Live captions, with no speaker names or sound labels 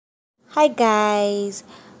Hi guys,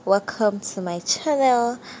 welcome to my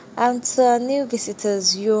channel, and to our new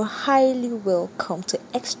visitors, you're highly welcome to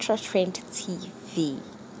XtratrendTv.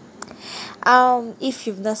 If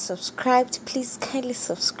you've not subscribed, please kindly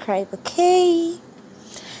subscribe, okay?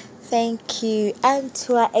 Thank you. And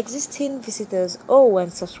to our existing visitors,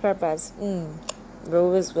 and subscribers, you're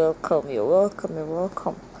always welcome. You're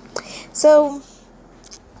welcome. So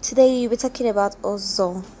today we're talking about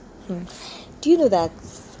Ozo. Do you know that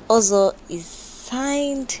Ozo is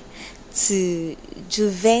signed to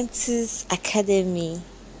Juventus Academy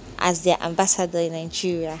as their ambassador in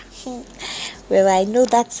Nigeria? Well, I know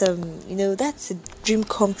that's that's a dream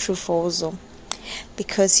come true for Ozo,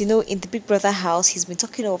 because in the Big Brother house he's been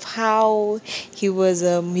talking of how he was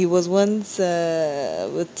once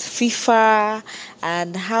with FIFA,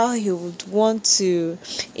 and how he would want to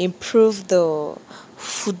improve the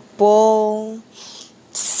football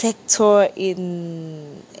sector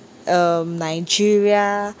in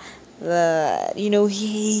Nigeria.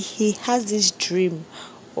 He has this dream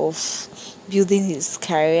of building his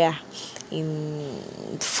career in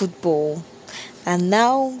football, and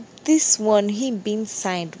now this one, him being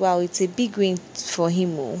signed, wow, it's a big win for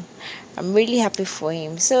him. I'm really happy for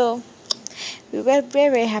him. So we were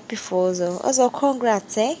very happy for Ozo. Ozo,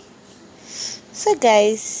 congrats, eh? So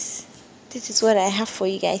guys, this is what I have for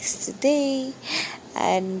you guys today,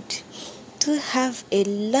 and do have a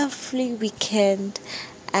lovely weekend.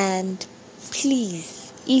 And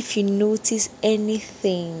please, if you notice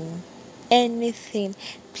anything,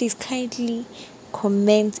 please kindly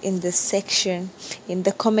comment in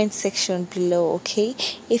the comment section below, okay?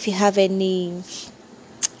 If you have any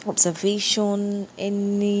observation,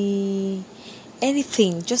 anything,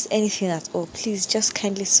 just anything at all, please just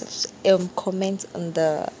kindly comment on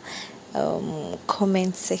the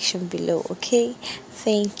comment section below, okay?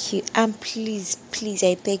 Thank you. And please,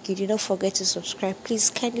 I beg you, do not forget to subscribe. Please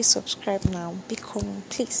kindly subscribe now, become,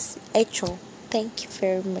 please. Thank you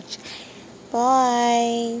very much.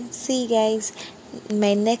 Bye. See you guys in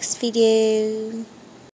my next video.